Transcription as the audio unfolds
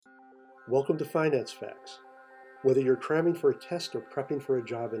Welcome to Finance Facts. Whether you're cramming for a test or prepping for a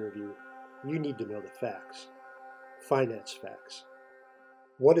job interview, you need to know the facts. Finance Facts.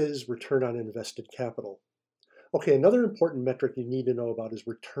 What is return on invested capital? Okay, another important metric you need to know about is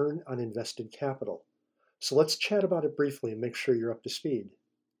return on invested capital. So let's chat about it briefly and make sure you're up to speed.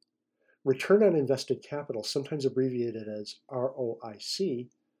 Return on invested capital, sometimes abbreviated as ROIC,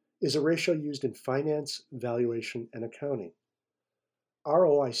 is a ratio used in finance, valuation, and accounting.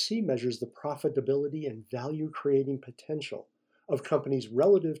 ROIC measures the profitability and value-creating potential of companies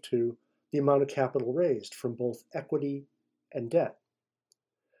relative to the amount of capital raised from both equity and debt.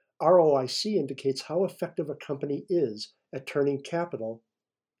 ROIC indicates how effective a company is at turning capital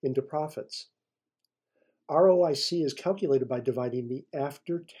into profits. ROIC is calculated by dividing the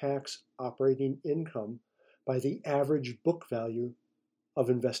after-tax operating income by the average book value of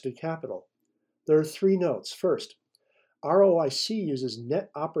invested capital. There are three notes. First, ROIC uses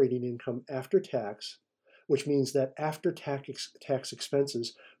net operating income after tax, which means that after-tax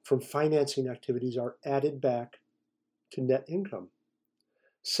expenses from financing activities are added back to net income.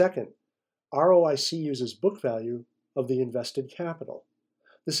 Second, ROIC uses book value of the invested capital.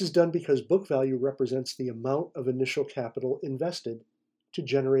 This is done because book value represents the amount of initial capital invested to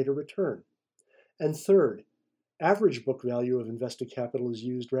generate a return. And third, average book value of invested capital is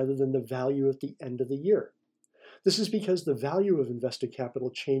used rather than the value at the end of the year. This is because the value of invested capital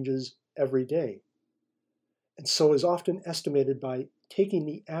changes every day, and so is often estimated by taking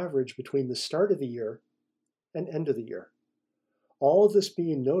the average between the start of the year and end of the year. All of this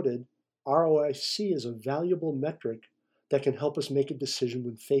being noted, ROIC is a valuable metric that can help us make a decision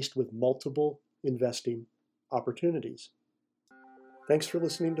when faced with multiple investing opportunities. Thanks for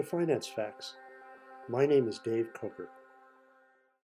listening to Finance Facts. My name is Dave Coker.